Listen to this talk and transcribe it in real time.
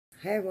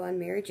Hi everyone,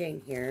 Mary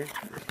Jane here,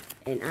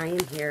 and I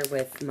am here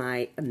with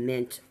my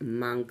Mint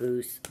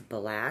Mongoose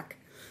Black.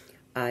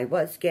 I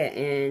was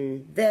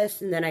getting this,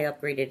 and then I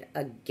upgraded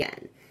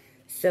again.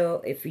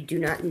 So, if you do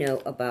not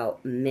know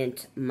about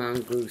Mint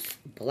Mongoose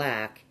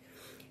Black,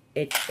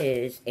 it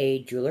is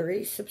a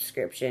jewelry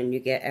subscription you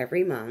get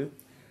every month.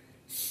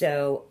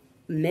 So,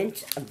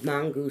 Mint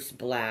Mongoose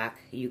Black,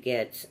 you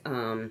get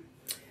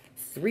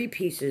 3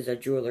 pieces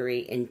of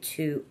jewelry and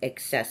 2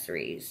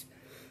 accessories.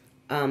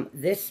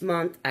 This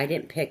month, I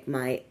didn't pick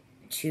my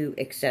 2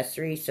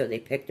 accessories, so they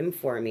picked them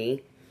for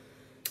me.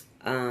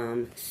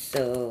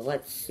 So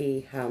let's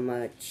see how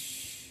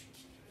much.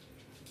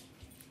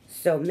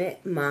 So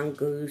Mint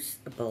Mongoose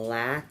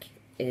Black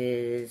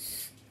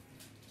is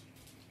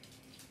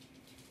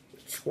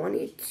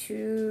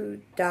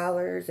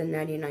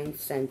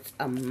 $22.99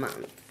 a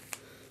month.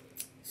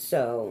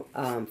 So,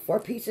 4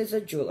 pieces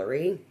of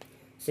jewelry.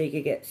 So you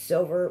could get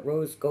silver,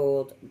 rose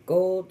gold,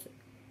 gold.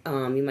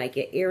 You might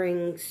get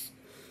earrings,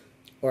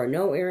 or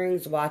no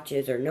earrings,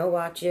 watches, or no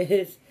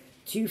watches.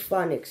 2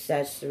 fun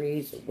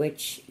accessories,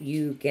 which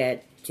you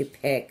get to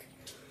pick.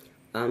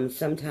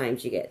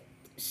 Sometimes you get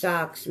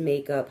socks,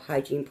 makeup,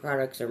 hygiene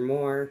products, or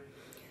more.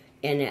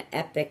 And an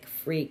epic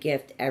free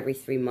gift every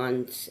 3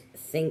 months.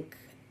 Think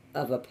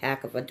of a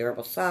pack of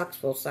adorable socks,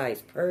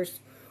 full-size purse,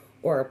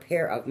 or a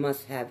pair of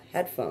must-have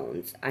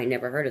headphones. I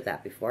never heard of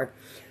that before,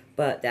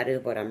 but that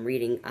is what I'm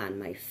reading on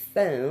my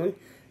phone.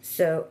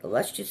 So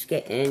let's just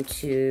get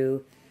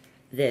into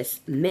this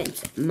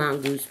Mint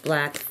Mongoose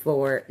Black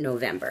for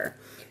November.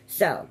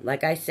 So,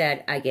 like I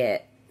said, I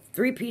get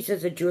 3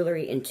 pieces of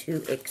jewelry and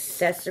 2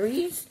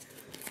 accessories.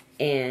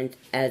 And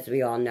as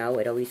we all know,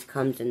 it always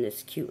comes in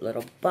this cute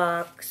little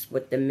box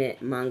with the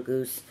Mint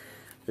Mongoose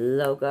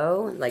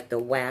logo, like the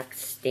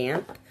wax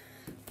stamp.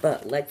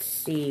 But let's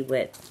see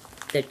what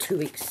the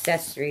 2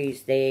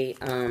 accessories,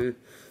 I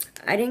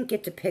didn't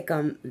get to pick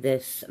them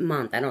this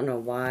month. I don't know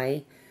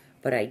why,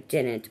 but I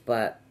didn't.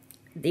 But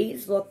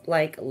these look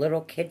like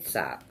little kid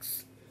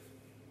socks.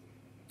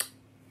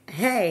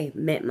 Hey,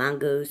 Mint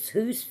Mongoose,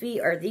 whose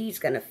feet are these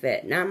going to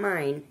fit? Not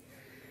mine.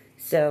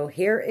 So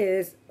here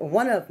is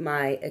one of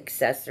my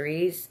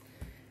accessories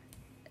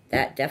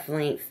that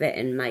definitely ain't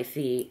fitting my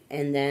feet.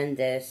 And then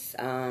this,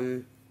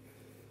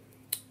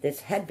 this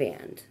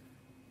headband.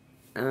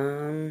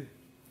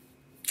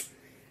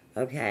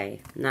 Okay,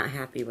 not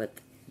happy with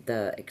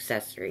the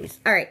accessories.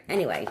 Alright,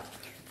 anyway.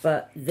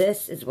 But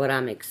this is what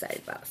I'm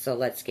excited about. So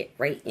let's get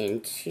right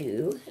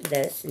into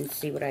this and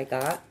see what I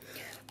got.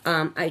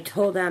 I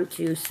told them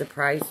to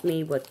surprise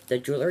me with the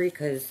jewelry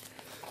because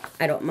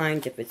I don't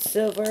mind if it's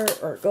silver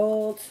or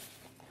gold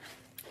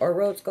or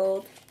rose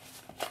gold.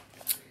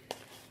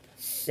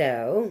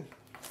 So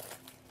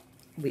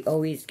we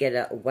always get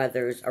a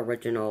Weathers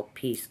original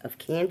piece of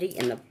candy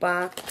in the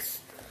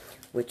box,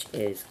 which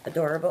is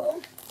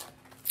adorable.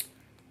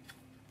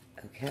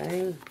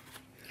 Okay.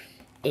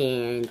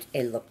 And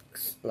it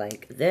looks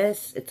like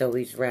this. It's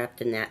always wrapped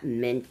in that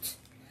mint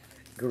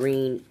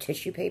green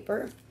tissue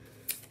paper.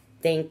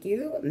 Thank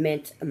you,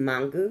 Mint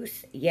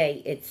Mongoose.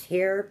 Yay, it's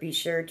here. Be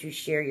sure to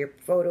share your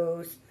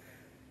photos,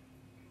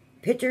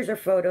 pictures or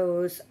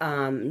photos,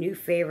 new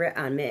favorite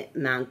on Mint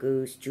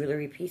Mongoose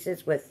jewelry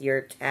pieces with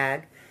your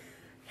tag,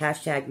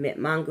 hashtag Mint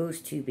Mongoose,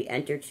 to be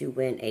entered to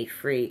win a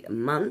free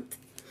month.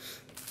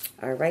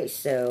 Alright,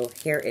 so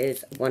here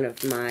is one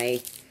of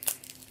my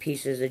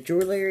pieces of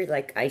jewelry.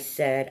 Like I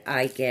said,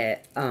 I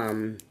get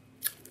 4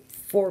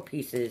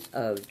 pieces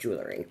of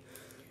jewelry.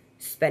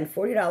 Spend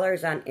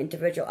 $40 on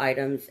individual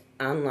items,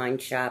 online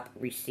shop,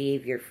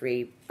 receive your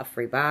free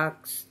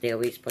box. They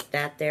always put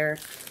that there.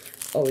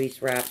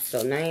 Always wrapped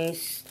so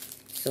nice.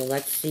 So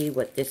let's see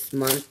what this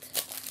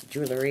month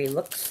jewelry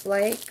looks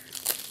like.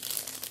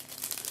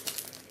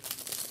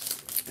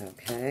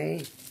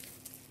 Okay.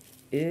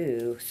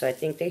 Ooh, so I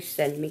think they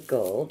send me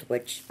gold,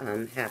 which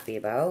I'm happy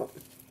about.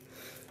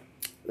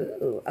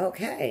 Ooh,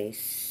 okay.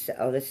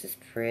 So, this is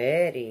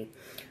pretty.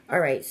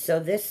 Alright,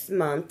 so this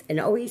month, and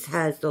it always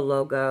has the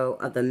logo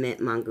of the Mint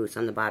Mongoose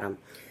on the bottom.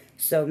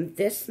 So,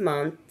 this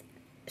month,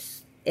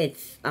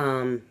 it's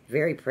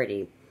very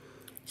pretty.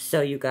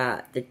 So, you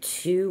got the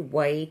 2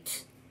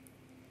 white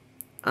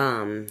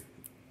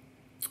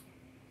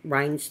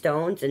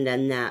rhinestones, and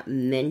then that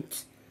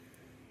mint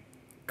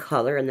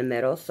color in the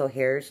middle. So,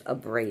 here's a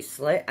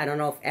bracelet. I don't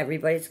know if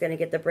everybody's going to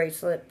get the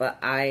bracelet, but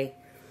I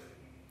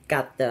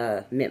got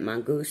the Mint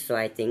Mongoose, so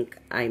I think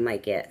I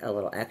might get a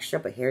little extra.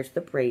 But here's the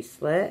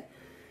bracelet.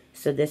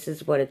 So this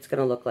is what it's going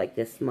to look like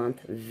this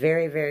month.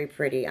 Very, very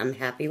pretty. I'm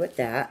happy with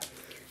that.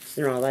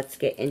 So now let's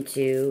get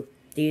into,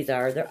 these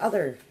are the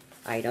other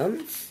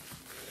items.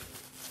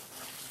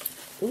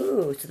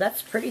 Ooh, so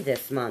that's pretty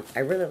this month. I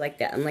really like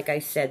that. And like I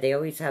said, they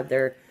always have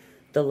the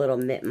little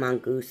Mint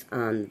Mongoose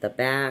on the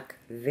back.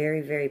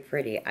 Very, very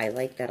pretty. I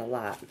like that a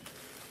lot.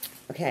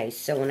 Okay,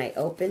 so when I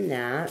open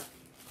that,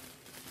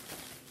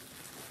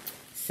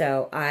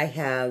 so I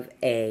have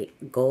a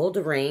gold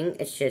ring.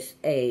 It's just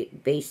a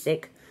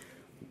basic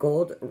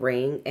gold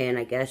ring, and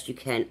I guess you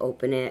can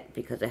open it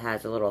because it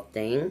has a little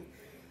thing.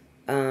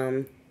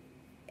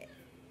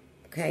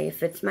 Okay, it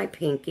fits my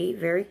pinky.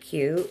 Very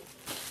cute.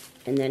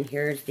 And then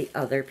here's the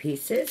other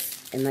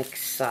pieces. I'm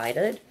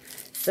excited.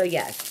 So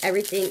yes,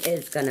 everything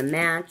is going to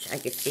match. I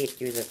can see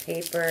through the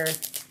paper.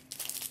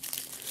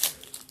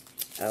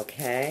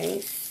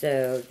 Okay,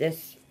 so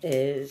this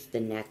is the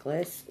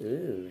necklace.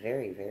 Ooh,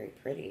 very, very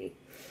pretty.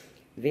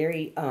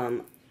 Very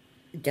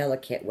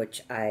delicate,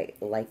 which I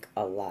like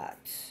a lot.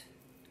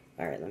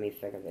 Alright, let me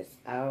figure this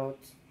out.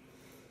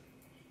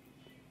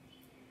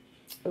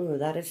 Ooh,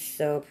 that is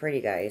so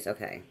pretty, guys.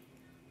 Okay.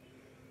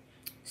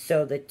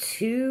 So the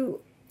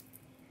two...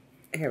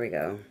 Here we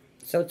go.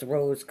 So it's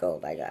rose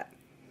gold I got.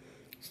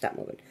 Stop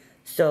moving.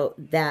 So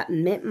that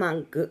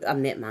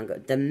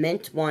the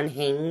mint one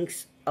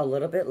hangs a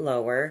little bit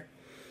lower.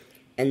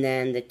 And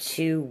then the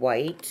two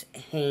white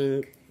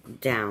hang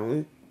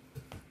down.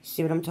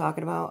 See what I'm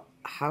talking about?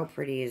 How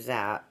pretty is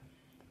that?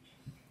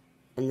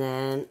 And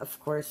then, of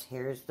course,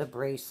 here's the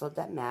bracelet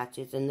that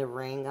matches and the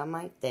ring on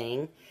my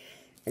thing.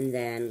 And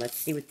then, let's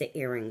see what the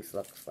earrings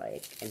looks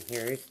like. And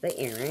here's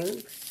the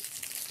earrings.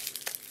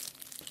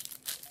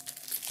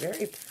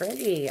 Very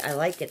pretty. I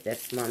like it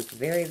this month.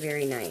 Very,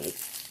 very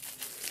nice.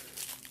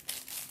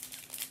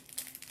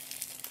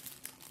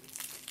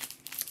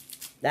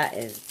 That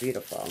is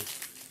beautiful.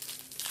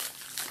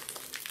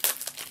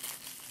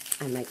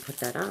 I might put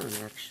that on,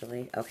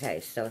 actually.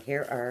 Okay, so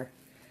here are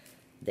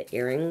the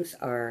earrings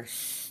are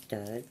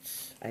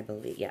studs, I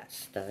believe. Yeah,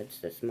 studs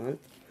this month.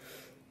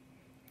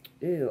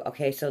 Ooh,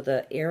 okay, so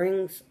the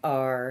earrings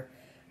are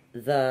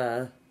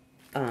the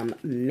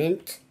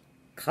mint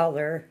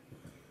color.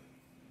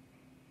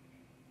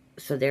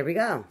 So there we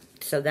go.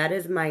 So that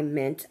is my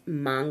mint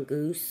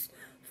mongoose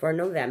for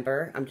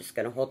November. I'm just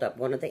going to hold up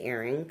one of the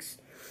earrings.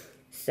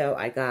 So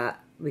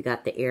we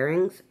got the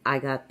earrings. I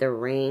got the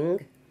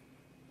ring.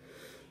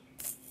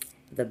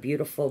 The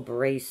beautiful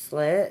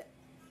bracelet.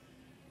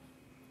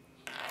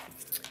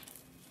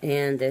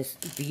 And this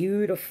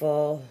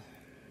beautiful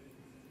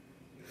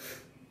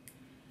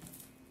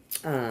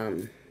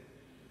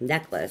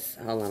necklace.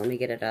 Hold on, let me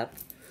get it up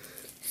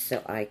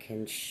so I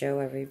can show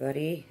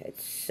everybody.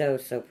 It's so,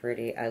 so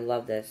pretty. I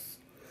love this.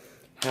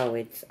 How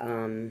it's,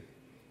 oh,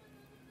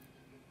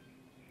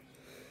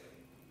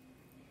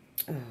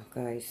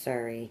 guys,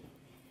 sorry.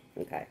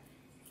 Okay.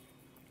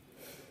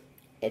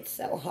 It's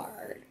so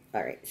hard.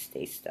 Alright,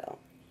 stay still.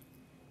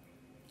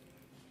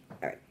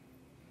 Alright.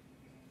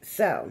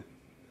 So,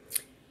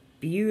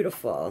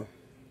 beautiful.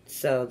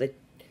 So, the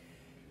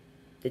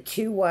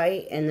two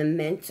white and the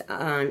mint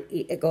on,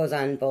 it goes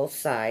on both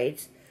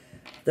sides.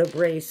 The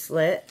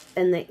bracelet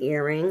and the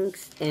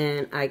earrings,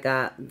 and I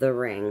got the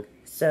ring.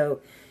 So,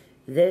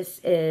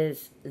 this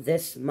is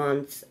this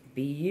month's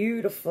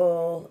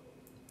beautiful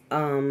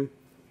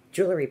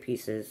jewelry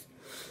pieces.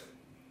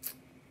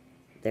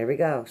 There we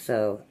go.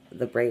 So,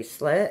 the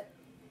bracelet.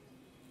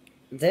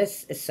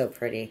 This is so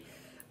pretty.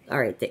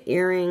 Alright, the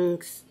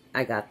earrings.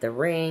 I got the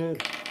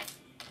ring.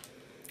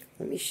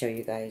 Let me show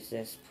you guys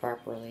this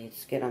properly.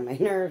 It's getting on my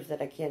nerves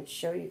that I can't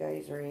show you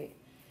guys right.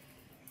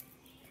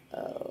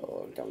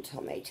 Oh, don't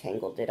tell me I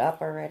tangled it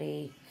up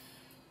already.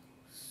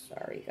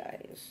 Sorry,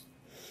 guys.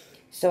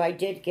 So I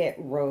did get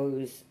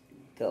rose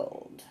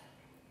gold.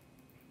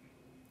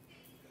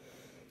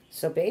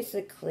 So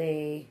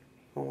basically,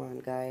 hold on,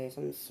 guys.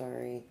 I'm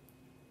sorry.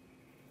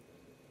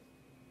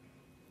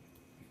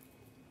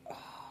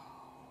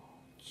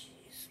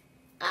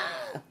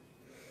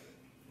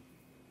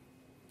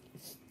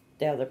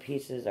 The other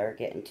pieces are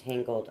getting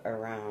tangled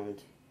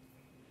around.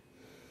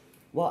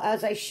 Well,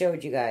 as I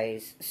showed you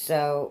guys,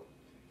 so,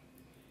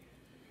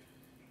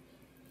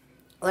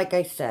 like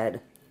I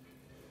said,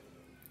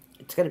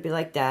 it's going to be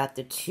like that.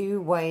 The two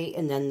white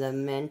and then the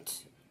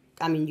mint.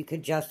 I mean, you could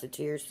adjust it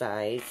to your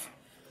size.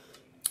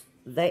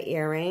 The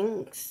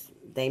earrings,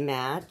 they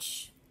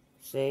match.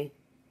 See?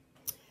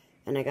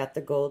 And I got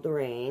the gold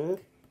ring.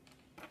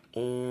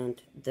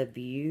 And the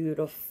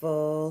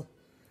beautiful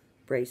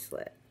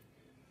bracelet.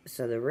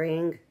 So the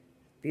ring,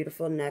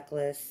 beautiful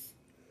necklace,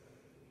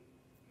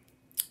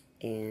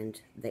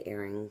 and the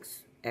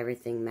earrings.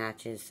 Everything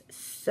matches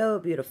so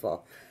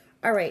beautiful.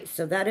 Alright,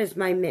 so that is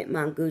my Mint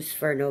Mongoose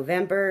for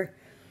November.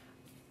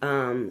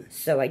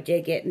 So I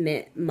did get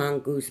Mint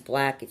Mongoose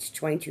Black. It's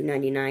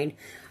 $22.99.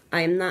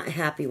 I am not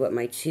happy with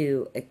my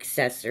two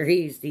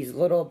accessories. These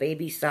little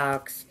baby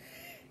socks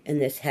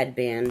and this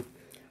headband.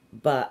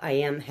 But I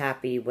am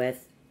happy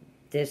with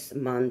this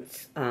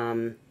month's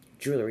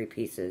jewelry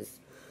pieces.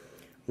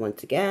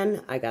 Once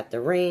again, I got the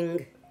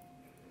ring.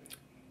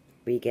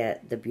 We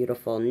get the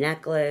beautiful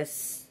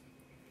necklace.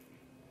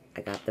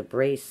 I got the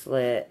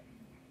bracelet.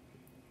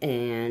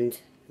 And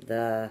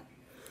the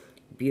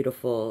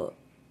beautiful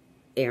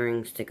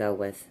earrings to go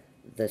with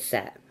the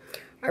set.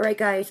 Alright,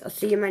 guys. I'll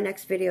see you in my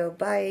next video.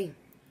 Bye.